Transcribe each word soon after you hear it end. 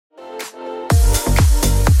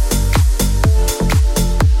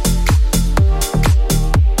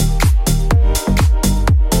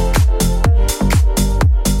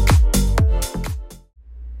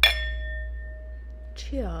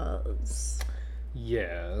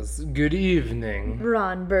Yes, good evening.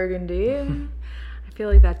 Ron Burgundy. I feel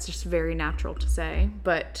like that's just very natural to say,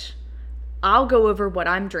 but I'll go over what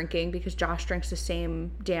I'm drinking because Josh drinks the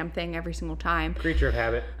same damn thing every single time. Creature of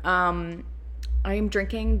habit. I am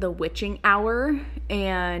drinking the Witching Hour,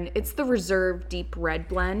 and it's the Reserve Deep Red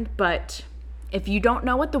Blend, but if you don't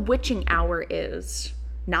know what the Witching Hour is,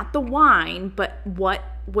 not the wine, but what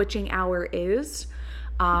Witching Hour is,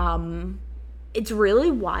 it's really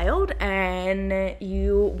wild, and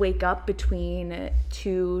you wake up between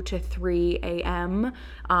 2 to 3 a.m.,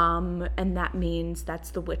 and that means that's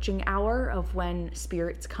the witching hour of when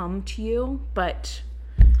spirits come to you. But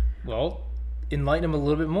Well, enlighten him a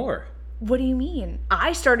little bit more. what do you mean?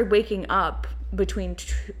 I started waking up between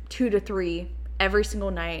 2 to 3 every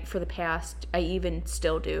single night for the past, I even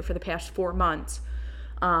still do, for the past 4 months.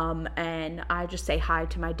 And I just say hi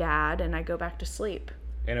to my dad and I go back to sleep.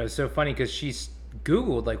 And it was so funny because she's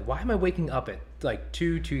Googled, like, why am I waking up at like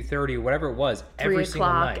 2:30, or whatever it was, 3 every single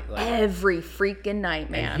o'clock, night? Like, every freaking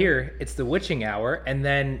night, man. and here, it's the witching hour. And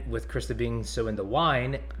then with Krista being so into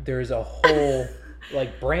wine, there's a whole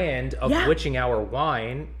like brand of Yeah. witching hour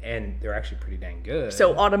wine, and they're actually pretty dang good.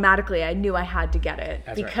 So automatically I knew I had to get it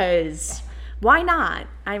That's right. because why not?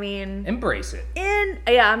 I mean, Embrace it.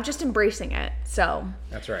 I'm just embracing it. So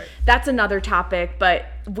That's right. that's another topic, but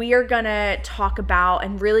we are gonna talk about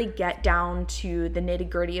and really get down to the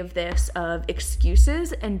nitty-gritty of this, of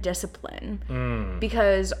excuses and discipline.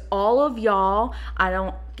 Because all of y'all, I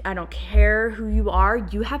don't care who you are,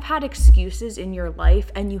 you have had excuses in your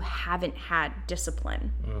life and you haven't had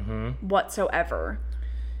discipline whatsoever.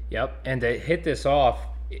 Yep. And to hit this off,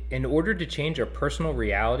 in order to change a personal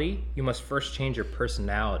reality, you must first change your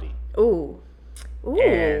personality. Ooh.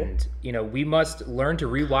 And, we must learn to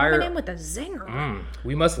Coming rewire. in with a zinger.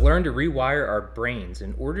 We must learn to rewire our brains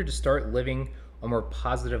in order to start living a more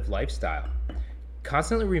positive lifestyle.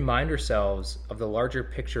 Constantly remind ourselves of the larger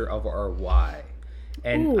picture of our why.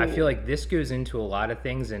 And I feel like this goes into a lot of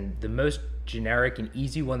things, and the most generic and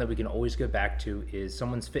easy one that we can always go back to is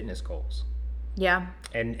someone's fitness goals. Yeah.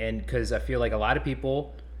 And because I feel like a lot of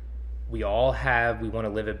people, we want to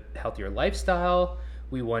live a healthier lifestyle.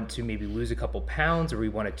 We want to maybe lose a couple pounds, or we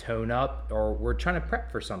want to tone up, or we're trying to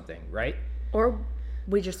prep for something, right? Or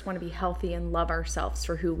we just want to be healthy and love ourselves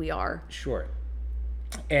for who we are. Sure.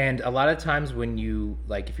 And a lot of times when you,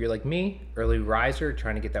 like, if you're like me, early riser,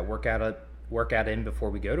 trying to get that workout in before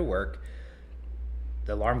we go to work,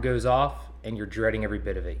 the alarm goes off and you're dreading every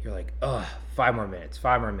bit of it. You're like, 5 more minutes.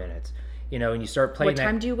 And you start playing What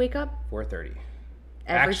time do you wake up? 4:30.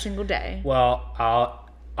 Every single day. Well,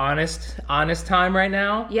 honest time right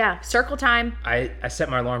now. Yeah, circle time. I set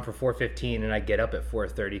my alarm for 4:15 and I get up at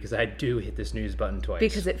 4:30 because I do hit the snooze button twice.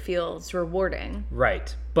 Because it feels rewarding.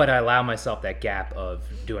 Right. But I allow myself that gap of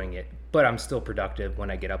doing it. But I'm still productive when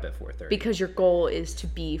I get up at 4:30. Because your goal is to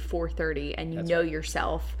be 4:30 and you know right.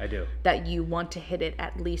 yourself I do. that you want to hit it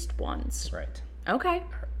at least once. Right. Okay.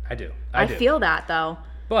 I do. I feel that though.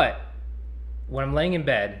 But when I'm laying in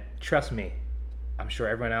bed, trust me, I'm sure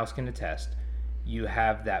everyone else can attest, you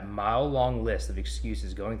have that mile-long list of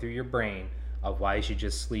excuses going through your brain of why you should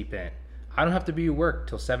just sleep in. I don't have to be at work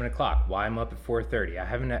till 7 o'clock. Why I'm up at 4:30? I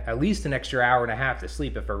have at least an extra hour and a half to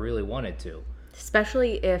sleep if I really wanted to.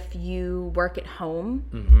 Especially if you work at home.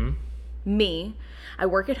 Mm-hmm. Me, I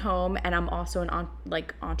work at home and I'm also an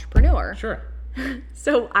entrepreneur. Sure.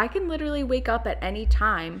 So I can literally wake up at any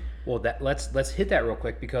time. Well, let's hit that real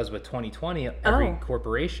quick, because with 2020, every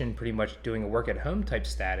corporation pretty much doing a work at home type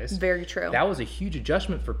status. Very true. That was a huge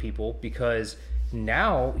adjustment for people, because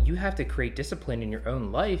now you have to create discipline in your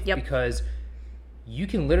own life. Yep. Because you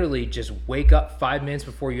can literally just wake up 5 minutes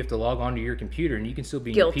before you have to log onto your computer and you can still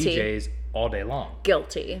be in Guilty. your PJs all day long.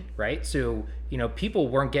 Guilty. Right? So, people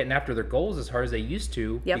weren't getting after their goals as hard as they used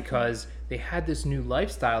to. Yep. Because they had this new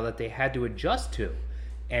lifestyle that they had to adjust to.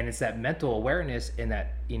 And it's that mental awareness and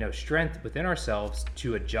that, strength within ourselves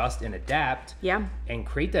to adjust and adapt. Yeah. And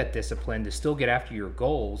create that discipline to still get after your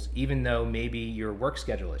goals, even though maybe your work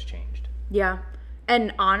schedule has changed. Yeah.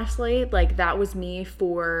 And honestly, that was me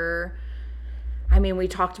we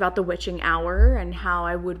talked about the witching hour and how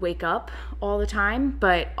I would wake up all the time,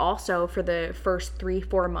 but also for the first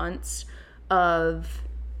 3-4 months of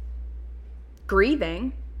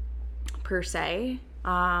grieving, per se,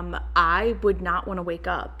 I would not want to wake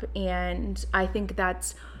up. And I think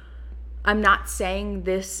I'm not saying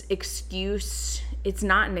this excuse, it's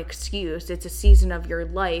not an excuse, it's a season of your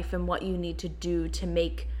life and what you need to do to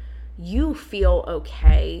make you feel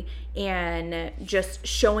okay, and just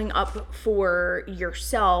showing up for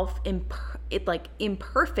yourself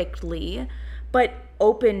imperfectly, but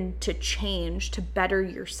open to change, to better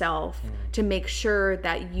yourself, to make sure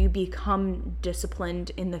that you become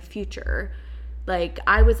disciplined in the future. Like,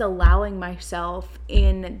 I was allowing myself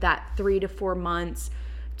in that 3 to 4 months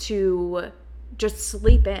to just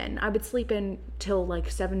sleep in. I would sleep in till like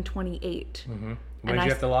 7:28. When did you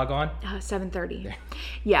have to log on? 7:30.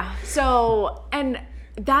 Yeah. So, and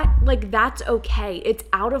that's okay. It's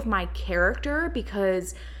out of my character,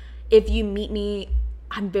 because if you meet me,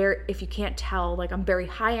 if you can't tell, like, I'm very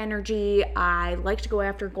high energy. I like to go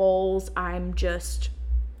after goals. I'm just,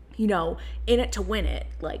 in it to win it,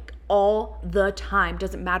 like, all the time.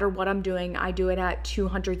 Doesn't matter what I'm doing. I do it at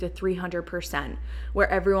 200 to 300%, where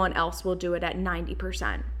everyone else will do it at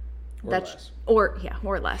 90%.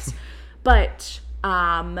 Or less. But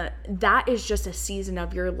that is just a season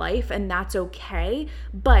of your life, and that's okay.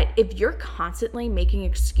 But if you're constantly making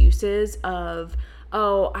excuses of,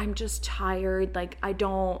 oh, I'm just tired, like, I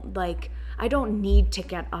don't need to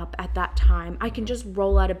get up at that time, I can just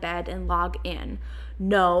roll out of bed and log in.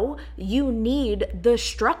 No, you need the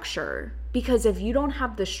structure, because if you don't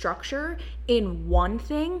have the structure in one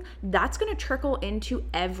thing, that's going to trickle into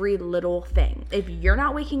every little thing. If you're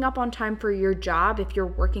not waking up on time for your job, if you're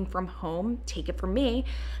working from home, take it from me,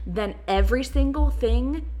 then every single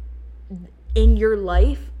thing in your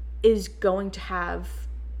life is going to have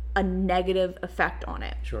a negative effect on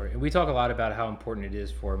it. Sure. And we talk a lot about how important it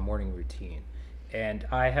is for a morning routine. And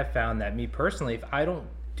I have found that, me personally, if I don't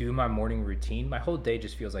do my morning routine, my whole day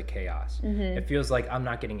just feels like chaos. It feels like I'm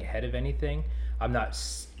not getting ahead of anything. I'm not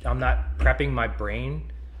prepping my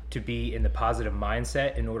brain to be in the positive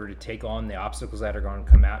mindset in order to take on the obstacles that are going to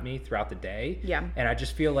come at me throughout the day. Yeah. And I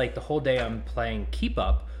just feel like the whole day I'm playing keep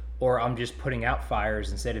up, or I'm just putting out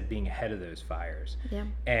fires instead of being ahead of those fires. Yeah.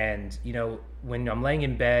 And, when I'm laying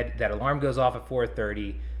in bed, that alarm goes off at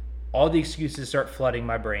 4:30, all the excuses start flooding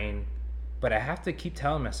my brain, but I have to keep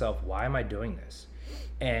telling myself, why am I doing this?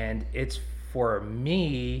 And for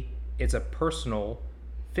me, it's a personal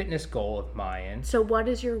fitness goal of mine. So what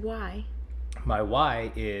is your why? My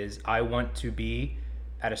why is I want to be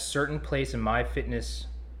at a certain place in my fitness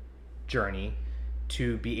journey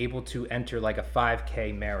to be able to enter like a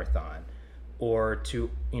 5K marathon, or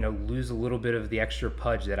to, lose a little bit of the extra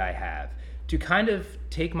pudge that I have, to kind of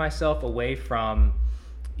take myself away from,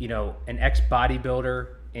 an ex-bodybuilder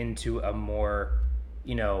into a more,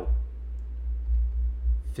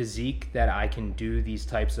 physique that I can do these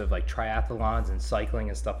types of like triathlons and cycling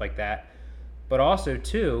and stuff like that. But also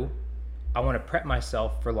too, I want to prep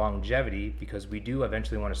myself for longevity, because we do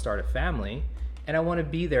eventually want to start a family, and I want to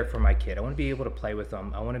be there for my kid. I want to be able to play with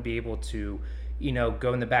them. I want to be able to,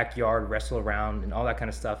 go in the backyard, wrestle around and all that kind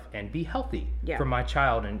of stuff, and be healthy for my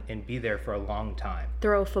child, and be there for a long time.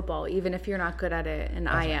 Throw a football, even if you're not good at it, and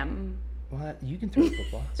I am. Well, you can throw a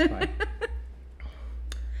football. It's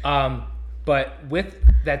fine. But with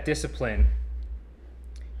that discipline,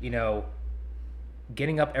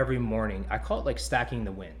 getting up every morning, I call it like stacking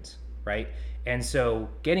the wins, right? And so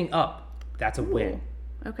getting up, that's a win.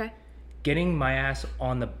 Okay. Getting my ass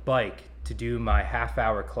on the bike to do my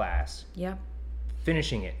half-hour class. Yeah.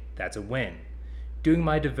 Finishing it, that's a win. Doing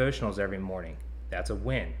my devotionals every morning, that's a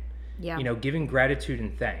win. Yeah. Giving gratitude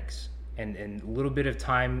and thanks, and a little bit of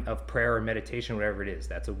time of prayer or meditation, whatever it is,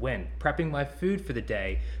 that's a win. Prepping my food for the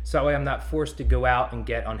day, so that way I'm not forced to go out and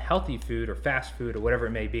get unhealthy food or fast food or whatever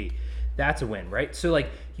it may be. That's a win, right? So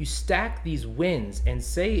like, you stack these wins, and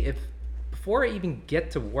say if before I even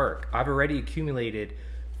get to work, I've already accumulated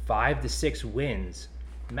 5 to 6 wins.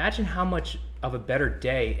 Imagine how much of a better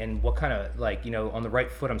day, and what kind of, like, on the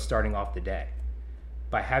right foot I'm starting off the day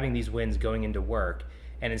by having these wins going into work.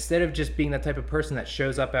 And instead of just being that type of person that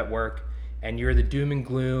shows up at work and you're the doom and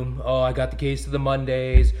gloom, oh, I got the case of the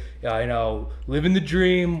Mondays, living the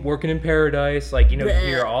dream, working in paradise, like, you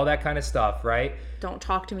hear all that kind of stuff, right? Don't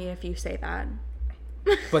talk to me if you say that.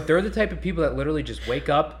 But they're the type of people that literally just wake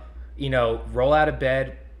up, roll out of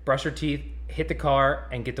bed, brush their teeth, hit the car,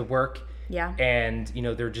 and get to work. Yeah. And,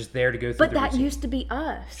 they're just there to go through But the that routine. used to be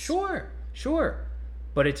us. Sure.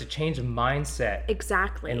 But it's a change of mindset.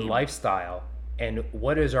 Exactly. And lifestyle. And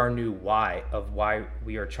what is our new why of why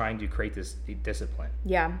we are trying to create this discipline?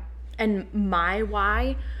 Yeah. And my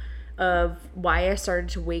why of why I started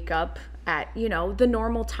to wake up at, the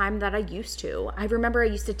normal time that I used to. I remember I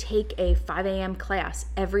used to take a 5 a.m. class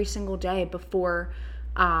every single day before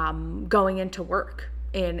going into work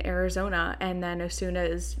in Arizona. And then as soon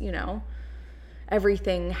as,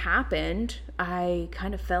 everything happened, I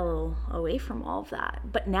kind of fell away from all of that.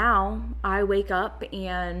 But now I wake up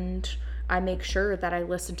and I make sure that I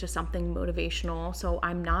listen to something motivational so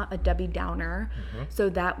I'm not a Debbie Downer. So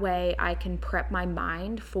that way I can prep my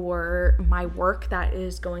mind for my work that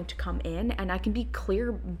is going to come in, and I can be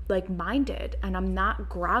clear, like, minded, and I'm not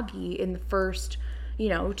groggy in the first,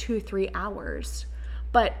 2-3 hours.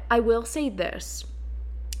 But I will say this,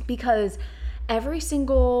 because every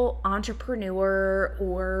single entrepreneur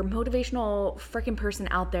or motivational freaking person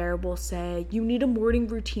out there will say, you need a morning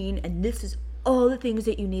routine and this is all the things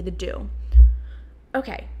that you need to do.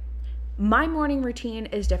 Okay, my morning routine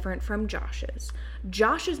is different from Josh's.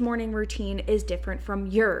 Josh's morning routine is different from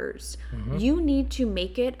yours. You need to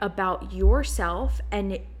make it about yourself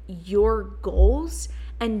and your goals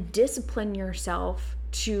and discipline yourself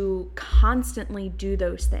to constantly do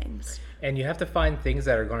those things. And you have to find things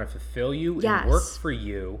that are going to fulfill you Yes. and work for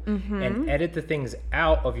you, and edit the things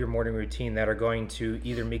out of your morning routine that are going to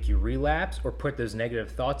either make you relapse or put those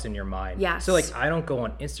negative thoughts in your mind. Yes. So, like, I don't go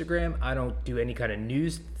on Instagram. I don't do any kind of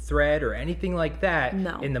news thread or anything like that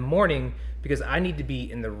in the morning, because I need to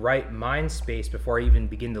be in the right mind space before I even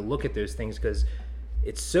begin to look at those things, because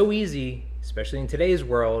it's so easy, especially in today's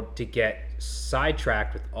world, to get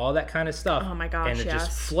sidetracked with all that kind of stuff. Oh my gosh, and it just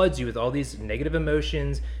yes. floods you with all these negative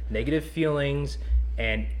emotions, negative feelings,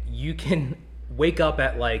 and you can wake up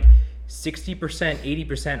at like 60%,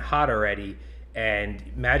 80% hot already. And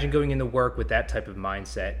imagine going into work with that type of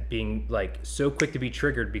mindset, being like so quick to be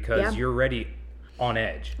triggered because you're already on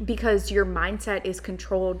edge. Because your mindset is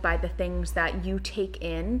controlled by the things that you take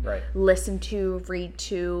in, listen to, read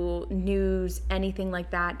to, news, anything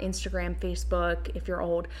like that, Instagram, Facebook, if you're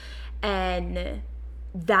old. And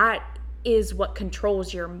that is what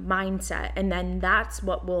controls your mindset. And then that's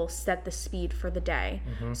what will set the speed for the day.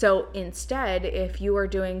 So instead, if you are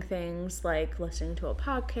doing things like listening to a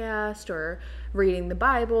podcast or reading the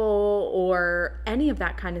Bible or any of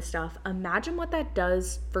that kind of stuff, imagine what that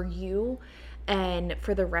does for you and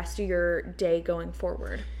for the rest of your day going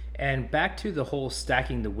forward. And back to the whole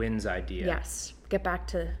stacking the wins idea. Yes. Get back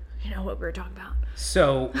to, what we were talking about.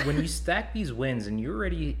 So when you stack these wins and you're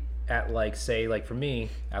already at, like, say, like for me,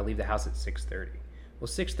 I leave the house at 6:30. Well,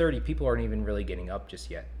 6:30, people aren't even really getting up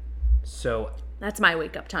just yet. So that's my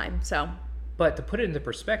wake up time. So, but to put it into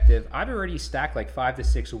perspective, I've already stacked like 5 to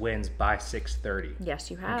 6 wins by 6:30.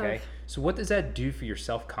 Yes, you have. Okay. So what does that do for your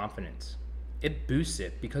self-confidence? It boosts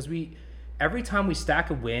it, because every time we stack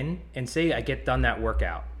a win and say I get done that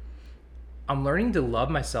workout, I'm learning to love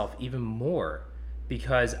myself even more,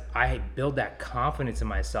 because I build that confidence in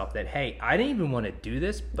myself that, hey, I didn't even want to do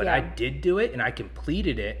this, but I did do it and I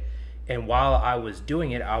completed it. And while I was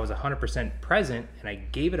doing it, I was 100% present and I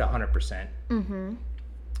gave it 100%.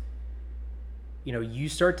 You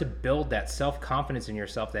start to build that self-confidence in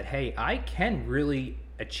yourself that, hey, I can really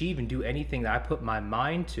achieve and do anything that I put my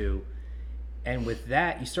mind to. And with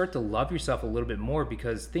that, you start to love yourself a little bit more,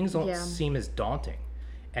 because things don't seem as daunting.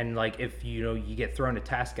 And like, if you get thrown a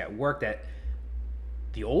task at work that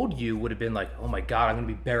the old you would have been like, oh my God, I'm gonna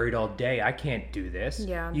be buried all day, I can't do this.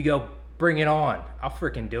 You go, bring it on, I'll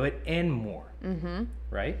freaking do it and more.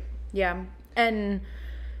 Right? Yeah. And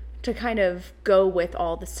to kind of go with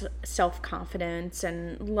all the self-confidence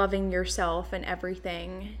and loving yourself and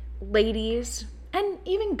everything, ladies, and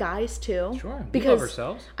even guys too. Sure, we because love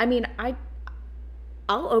ourselves. I mean,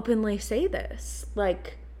 I'll openly say this.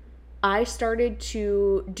 Like, I started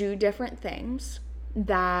to do different things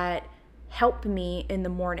that helped me in the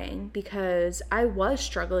morning, because I was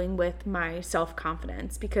struggling with my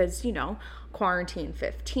self-confidence because, quarantine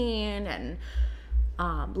 15 and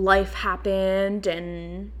life happened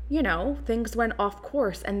and, things went off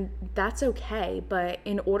course, and that's okay. But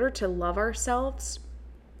in order to love ourselves,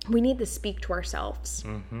 we need to speak to ourselves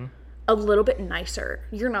a little bit nicer.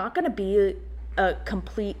 You're not going to be a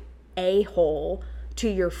complete a-hole to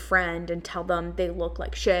your friend and tell them they look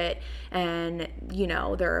like shit and,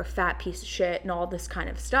 they're a fat piece of shit and all this kind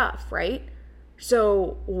of stuff, right?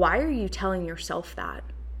 So why are you telling yourself that?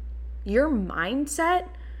 Your mindset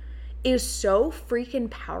is so freaking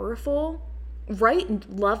powerful. Write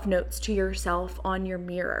love notes to yourself on your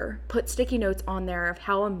mirror. Put sticky notes on there of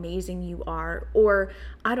how amazing you are. Or,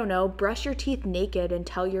 I don't know, brush your teeth naked and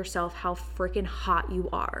tell yourself how freaking hot you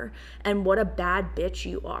are and what a bad bitch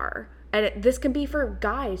you are. And this can be for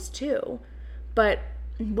guys too. But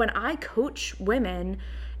when I coach women,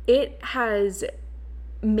 it has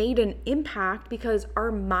made an impact because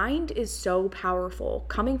our mind is so powerful.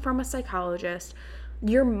 Coming from a psychologist,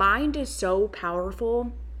 your mind is so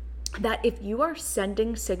powerful that if you are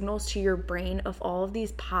sending signals to your brain of all of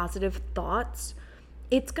these positive thoughts,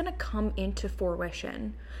 it's going to come into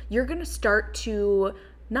fruition. You're going to start to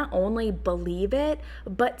not only believe it,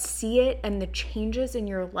 but see it, and the changes in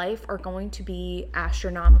your life are going to be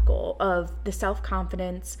astronomical, of the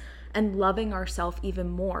self-confidence and loving ourselves even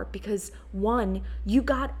more. Because one, you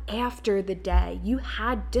got after the day, you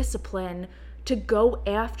had discipline to go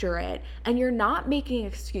after it, and you're not making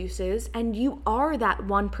excuses, and you are that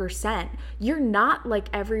 1%. You're not like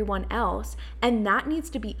everyone else, and that needs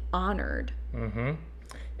to be honored.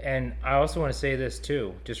 And I also want to say this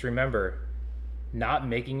too. Just remember, not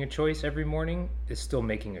making a choice every morning is still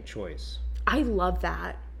making a choice. I love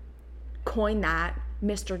that. Coin that,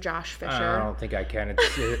 Mr. Josh Fisher. I don't think I can.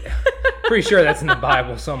 It's pretty sure that's in the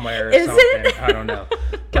Bible somewhere or Is something. it? I don't know.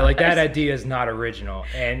 But like, that idea is not original.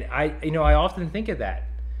 And I often think of that.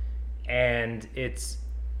 And it's,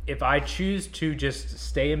 if I choose to just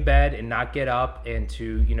stay in bed and not get up and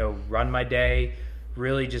to, run my day,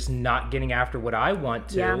 really just not getting after what I want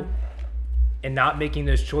to, and not making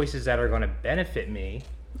those choices that are going to benefit me.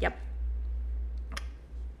 Yep.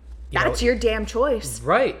 That's your damn choice.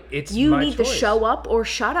 Right. It's you my need choice. to show up or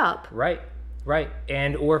shut up. Right.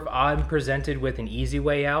 And or if I'm presented with an easy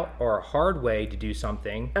way out or a hard way to do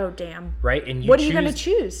something. Oh, damn. Right. And what are you going to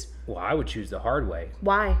choose? Well, I would choose the hard way.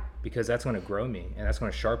 Why? Because that's going to grow me and that's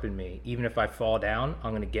going to sharpen me. Even if I fall down,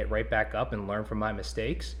 I'm going to get right back up and learn from my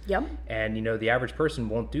mistakes. Yep. And, the average person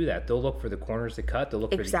won't do that. They'll look for the corners to cut. They'll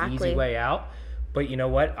look for the easy way out. But you know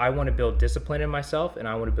what? I want to build discipline in myself, and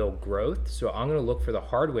I want to build growth. So I'm going to look for the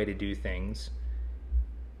hard way to do things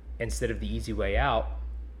instead of the easy way out,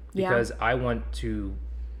 because I want to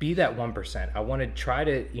be that 1%. I want to try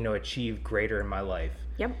to, achieve greater in my life.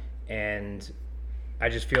 Yep. And I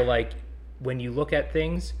just feel like when you look at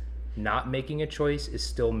things, not making a choice is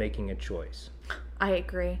still making a choice. I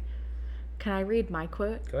agree. Can I read my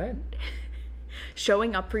quote? Go ahead.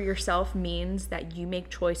 Showing up for yourself means that you make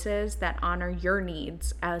choices that honor your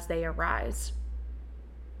needs as they arise.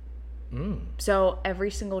 So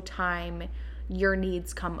every single time your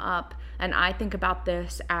needs come up, and I think about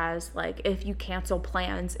this as like, if you cancel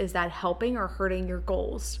plans, is that helping or hurting your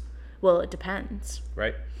goals? Well, it depends.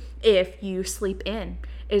 Right. If you sleep in,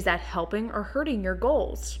 is that helping or hurting your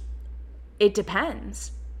goals? It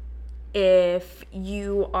depends. If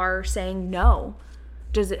you are saying no,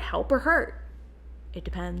 does it help or hurt? It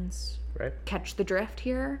depends. Right. Catch the drift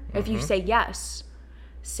here? If you say yes,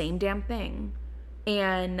 same damn thing.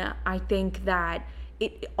 And I think that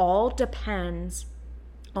it all depends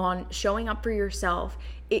on showing up for yourself.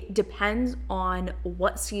 It depends on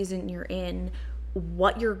what season you're in,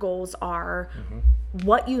 what your goals are,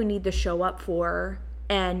 what you need to show up for,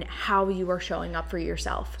 and how you are showing up for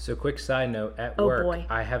yourself. So quick side note, at work,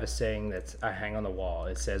 I have a saying that I hang on the wall.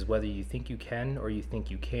 It says, whether you think you can or you think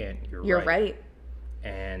you can't, you're right.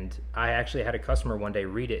 And I actually had a customer one day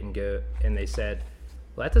read it and they said,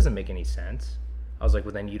 well, that doesn't make any sense. I was like,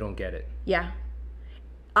 well, then you don't get it. Yeah.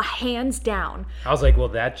 Hands down. I was like, well,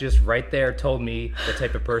 that just right there told me the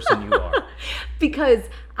type of person you are. Because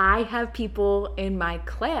I have people in my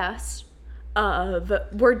class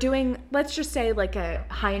we're doing, let's just say, like a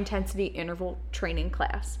high intensity interval training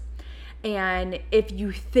class. And if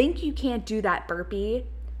you think you can't do that burpee,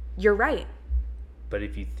 you're right. But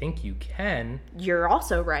if you think you can, you're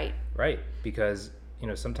also right. Right. Because,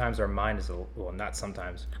 sometimes our mind is, not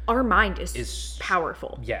sometimes. Our mind is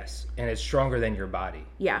powerful. Yes. And it's stronger than your body.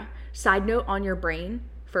 Yeah. Side note on your brain,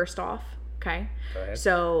 first off. Okay. Go ahead.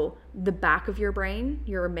 So the back of your brain,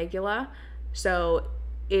 your amygdala, so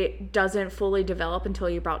it doesn't fully develop until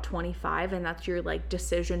you're about 25. And that's your like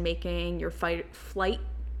decision making, your fight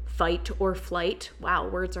or flight. Wow.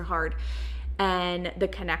 Words are hard. And the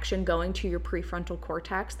connection going to your prefrontal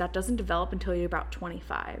cortex, that doesn't develop until you're about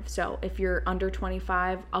 25. So if you're under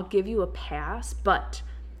 25, I'll give you a pass, but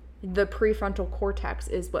the prefrontal cortex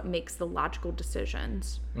is what makes the logical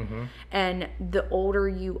decisions. And the older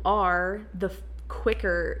you are, the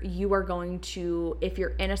quicker you are going to, if you're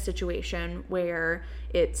in a situation where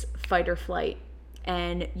it's fight or flight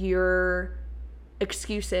and your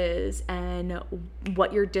excuses and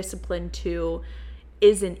what you're disciplined to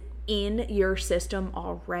isn't in your system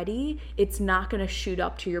already, it's not going to shoot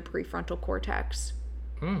up to your prefrontal cortex.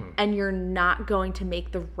 And you're not going to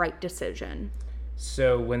make the right decision.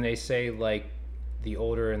 So when they say like the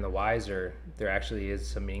older and the wiser, there actually is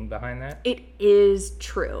some meaning behind that? It is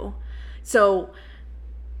true. So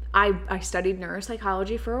I studied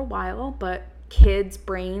neuropsychology for a while, but kids'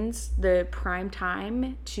 brains, the prime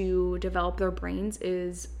time to develop their brains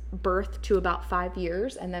is birth to about 5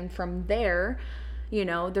 years. And then from there,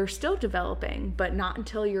 they're still developing, but not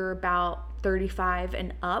until you're about 35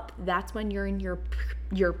 and up. That's when you're in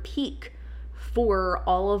your peak for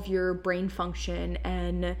all of your brain function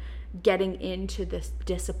and getting into this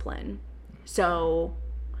discipline. So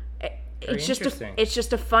it's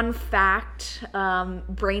just a fun fact.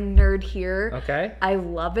 Brain nerd here. Okay. I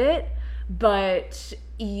love it, but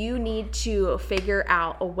you need to figure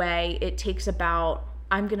out a way. It takes a while.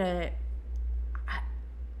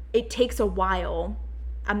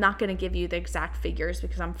 I'm not going to give you the exact figures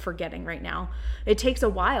because I'm forgetting right now. It takes a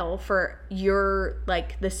while for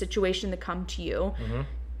the situation to come to you,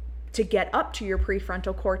 to get up to your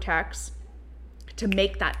prefrontal cortex, to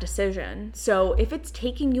make that decision. So if it's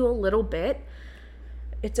taking you a little bit,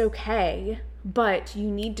 it's okay, but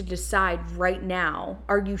you need to decide right now,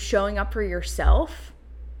 are you showing up for yourself,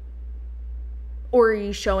 or are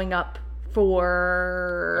you showing up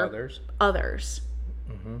for others?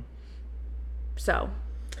 So.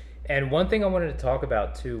 And one thing I wanted to talk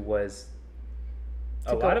about too was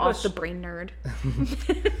a lot of us, the brain nerd.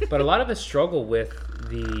 But a lot of us struggle with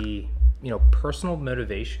the, personal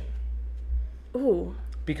motivation. Ooh.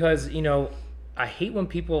 Because, I hate when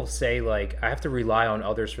people say, like, I have to rely on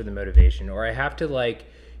others for the motivation, or I have to, like,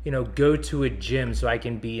 go to a gym so I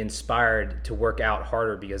can be inspired to work out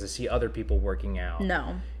harder because I see other people working out.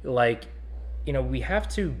 No. Like, we have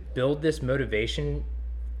to build this motivation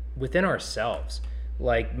within ourselves.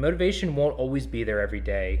 Like, motivation won't always be there every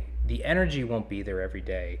day. The energy won't be there every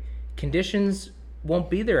day. Conditions won't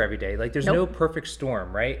be there every day. Like, there's no perfect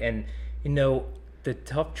storm, right? And, the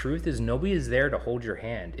tough truth is nobody is there to hold your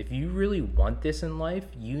hand. If you really want this in life,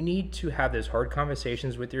 you need to have those hard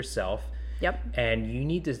conversations with yourself. Yep. And you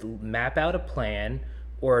need to map out a plan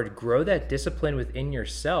or grow that discipline within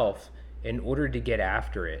yourself in order to get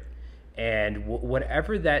after it. And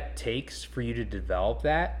whatever that takes for you to develop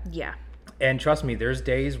that. Yeah. And trust me, there's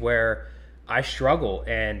days where I struggle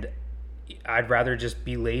and I'd rather just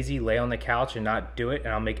be lazy, lay on the couch and not do it.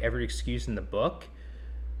 And I'll make every excuse in the book.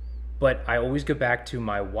 But I always go back to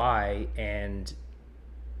my why, and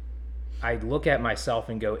I look at myself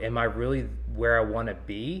and go, am I really where I want to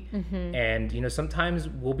be? And, sometimes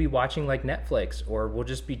we'll be watching like Netflix, or we'll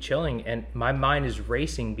just be chilling, and my mind is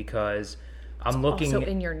racing because I'm looking... Also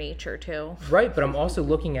in your nature too. Right, but I'm also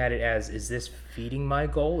looking at it as, is this feeding my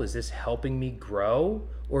goal? Is this helping me grow?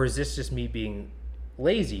 Or is this just me being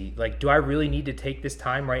lazy? Like, do I really need to take this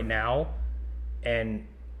time right now and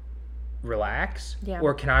relax? Yeah.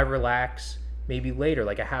 Or can I relax maybe later,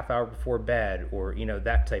 like a half hour before bed, or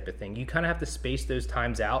that type of thing? You kind of have to space those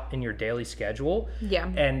times out in your daily schedule. Yeah.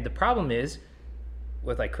 And the problem is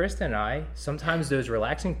with like Krista and I, sometimes those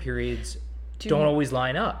relaxing periods don't always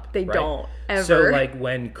line up. They right? don't ever. So like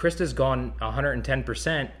when Krista's gone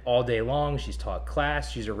 110% all day long, she's taught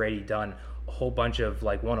class, she's already done a whole bunch of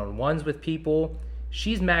like one-on-ones with people.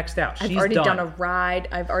 She's maxed out. She's I've already done a ride.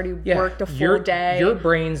 I've already worked a full day. Your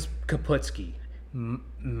brain's Kaputsky.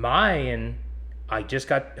 Mine, I just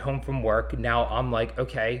got home from work. Now I'm like,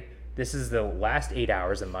 okay, this is the last 8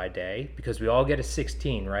 hours of my day, because we all get a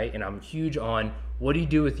 16, right? And I'm huge on, what do you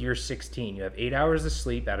do with your 16? You have 8 hours of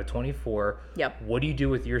sleep out of 24. Yep. What do you do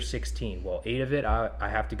with your 16? Well, 8 of it, I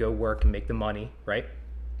have to go work and make the money, right?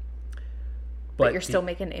 But you're still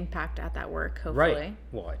making an impact at that work, hopefully. Right.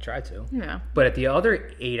 Well, I try to. Yeah. But at the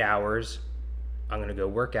other 8 hours, I'm going to go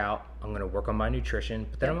work out. I'm going to work on my nutrition.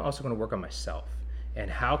 But then I'm also going to work on myself. And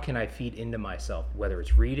how can I feed into myself? Whether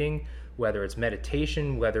it's reading, whether it's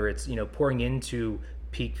meditation, whether it's, pouring into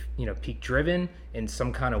peak driven in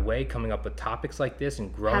some kind of way, coming up with topics like this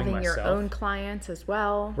and growing Having myself. Having your own clients as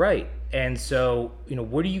well. Right. And so,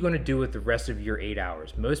 what are you going to do with the rest of your 8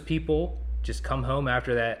 hours? Most people just come home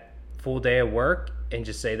after that full day of work and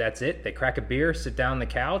just say that's it. They crack a beer, sit down on the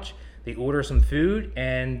couch, they order some food,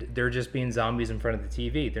 and they're just being zombies in front of the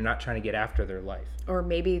TV. They're not trying to get after their life. Or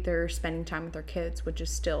maybe they're spending time with their kids, which is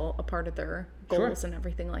still a part of their goals and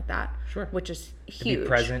everything like that. Sure. Which is huge. To be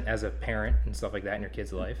present as a parent and stuff like that in your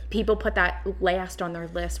kid's life. People put that last on their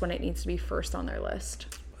list when it needs to be first on their list.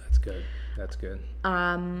 That's good. That's good.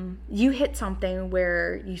 You hit something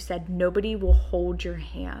where you said nobody will hold your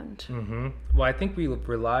hand. Mm-hmm. Well, I think we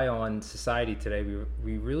rely on society today.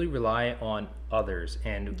 We really rely on others.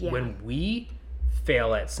 And when we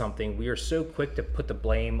fail at something, we are so quick to put the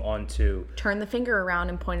blame onto... Turn the finger around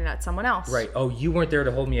and point it at someone else. Right. Oh, you weren't there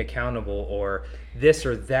to hold me accountable, or this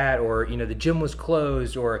or that, or, the gym was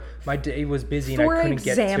closed, or my day was busy and I couldn't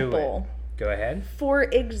get to it. Go ahead. For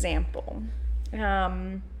example,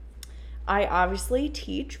 I obviously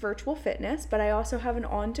teach virtual fitness, but I also have an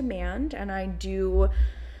on-demand, and I do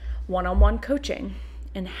one-on-one coaching.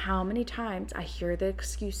 And how many times I hear the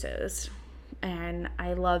excuses. And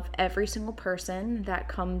I love every single person that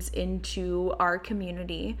comes into our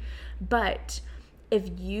community. But if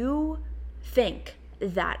you think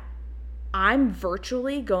that I'm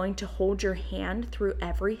virtually going to hold your hand through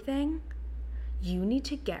everything, you need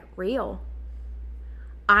to get real.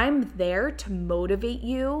 I'm there to motivate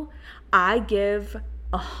you. I give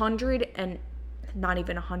 100 and not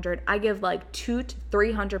even 100. I give like 200 to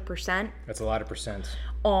 300%. That's a lot of percents.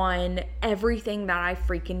 On everything that I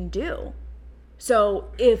freaking do. So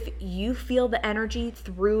if you feel the energy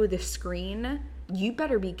through the screen, you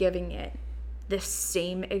better be giving it the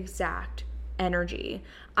same exact energy.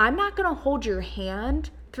 I'm not going to hold your hand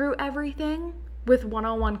through everything with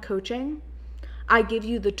one-on-one coaching. I give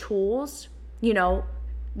you the tools, you know,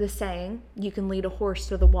 the saying, you can lead a horse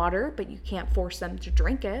to the water, but you can't force them to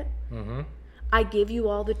drink it. Mm-hmm. I give you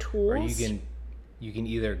all the tools. Or you can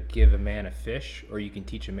either give a man a fish or you can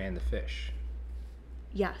teach a man to fish.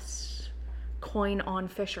 Yes. Coin on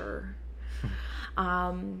Fisher.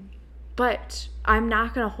 But I'm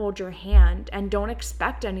not going to hold your hand, and don't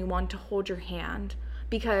expect anyone to hold your hand,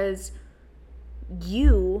 because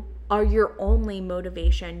you are your only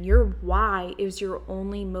motivation. Your why is your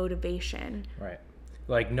only motivation. Right.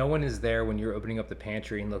 Like, no one is there when you're opening up the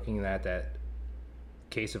pantry and looking at that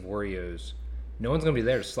case of Oreos. No one's going to be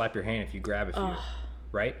there to slap your hand if you grab a few,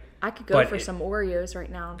 right? I could go for some Oreos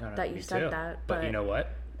right now that you said that. But you know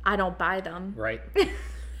what? I don't buy them. Right.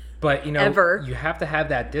 But, you know, Ever. You have to have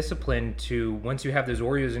that discipline to, once you have those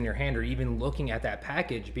Oreos in your hand, or even looking at that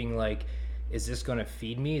package, being like, is this going to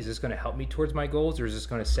feed me? Is this going to help me towards my goals? Or is this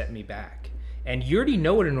going to set me back? And you already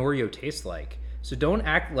know what an Oreo tastes like. So don't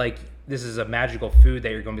act like this is a magical food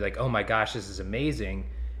that you're going to be like, oh my gosh, this is amazing.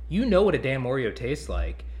 You know what a damn Oreo tastes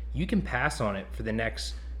like. You can pass on it for the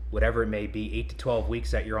next, whatever it may be, 8 to 12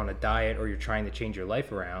 weeks that you're on a diet or you're trying to change your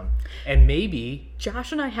life around. And maybe...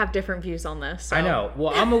 Josh and I have different views on this. So. I know.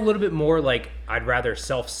 Well, I'm a little bit more like, I'd rather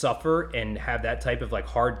self-suffer and have that type of like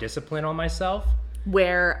hard discipline on myself.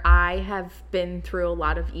 Where I have been through a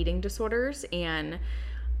lot of eating disorders, and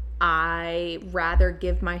I rather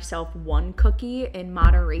give myself one cookie in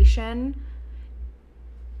moderation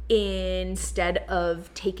instead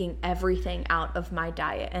of taking everything out of my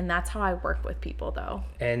diet. And that's how I work with people, though.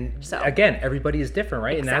 And again, everybody is different,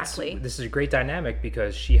 right? Exactly. And this is a great dynamic,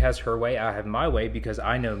 because she has her way, I have my way, because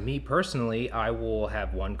I know me personally, I will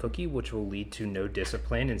have one cookie, which will lead to no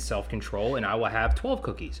discipline and self-control, and I will have 12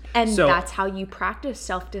 cookies. And that's how you practice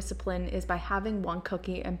self-discipline, is by having one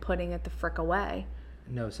cookie and putting it the frick away.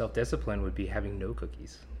 No, self-discipline would be having no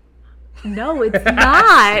cookies. No, it's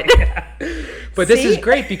not. But this is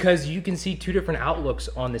great, because you can see two different outlooks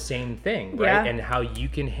on the same thing, right? Yeah. And how you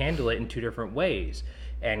can handle it in two different ways.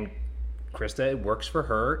 And Krista, it works for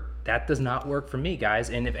her. That does not work for me, guys.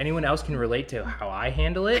 And if anyone else can relate to how I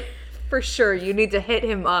handle it, for sure, you need to hit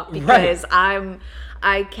him up, because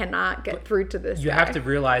I cannot get through to this. You have to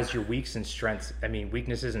realize your weaknesses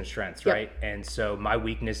and strengths, right? And so my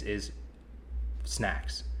weakness is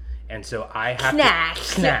snacks. And so I have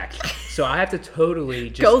snacks. So I have to totally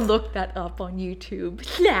just go look that up on YouTube.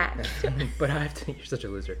 Snacks. But you're such a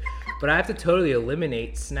loser. But I have to totally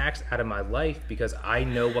eliminate snacks out of my life, because I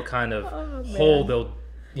know what kind of hole they'll,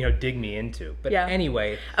 dig me into. But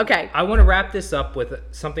anyway, okay. I want to wrap this up with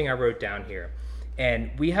something I wrote down here.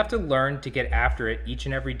 And we have to learn to get after it each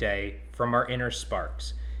and every day from our inner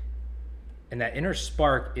sparks. And that inner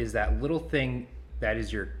spark is that little thing that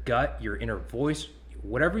is your gut, your inner voice,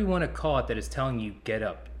 whatever you want to call it, that is telling you, get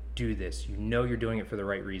up, do this. You know you're doing it for the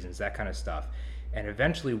right reasons, that kind of stuff. And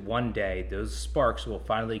eventually one day, those sparks will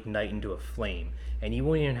finally ignite into a flame. And you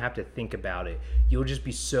won't even have to think about it. You'll just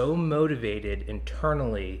be so motivated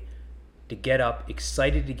internally to get up,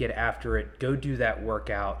 excited to get after it, go do that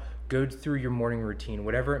workout, go through your morning routine,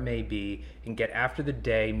 whatever it may be, and get after the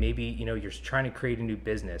day. Maybe, you're trying to create a new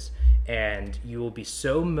business, and you will be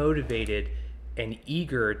so motivated and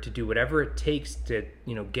eager to do whatever it takes to,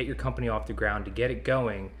 get your company off the ground, to get it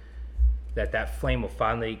going, that flame will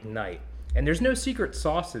finally ignite. And there's no secret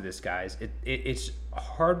sauce to this, guys. It's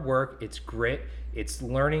hard work, it's grit, it's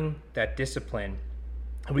learning that discipline.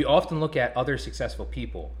 We often look at other successful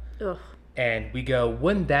people. Ugh. And we go,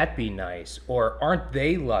 wouldn't that be nice? Or aren't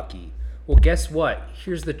they lucky? Well, guess what?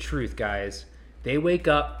 Here's the truth, guys. They wake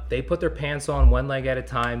up, they put their pants on one leg at a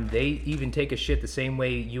time, they even take a shit the same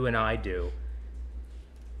way you and I do.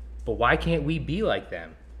 But why can't we be like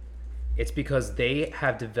them? It's because they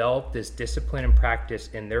have developed this discipline and practice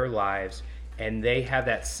in their lives, and they have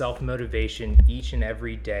that self-motivation each and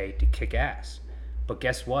every day to kick ass. But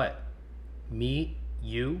guess what? Me,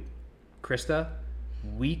 you, Krista,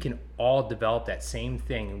 we can all develop that same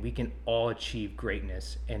thing, and we can all achieve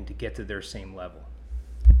greatness and to get to their same level.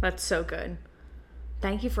 That's so good.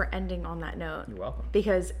 Thank you for ending on that note. You're welcome.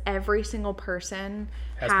 Because every single person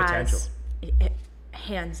has potential.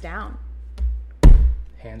 Hands down.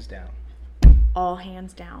 Hands down. All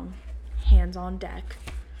hands down. Hands on deck.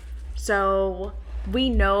 So we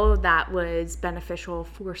know that was beneficial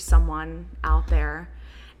for someone out there.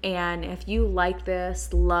 And if you like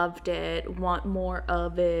this, loved it, want more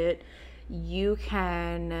of it, you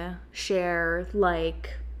can share,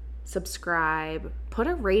 like, subscribe, put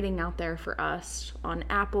a rating out there for us on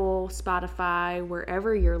Apple, Spotify,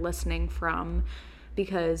 wherever you're listening from,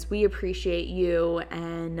 because we appreciate you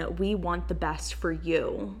and we want the best for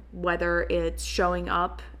you, whether it's showing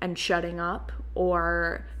up and shutting up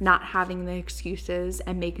or not having the excuses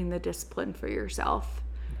and making the discipline for yourself.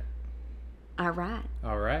 All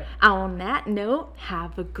right. On that note,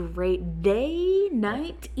 have a great day,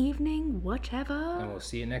 night, evening, whatever. And we'll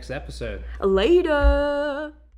see you next episode. Later.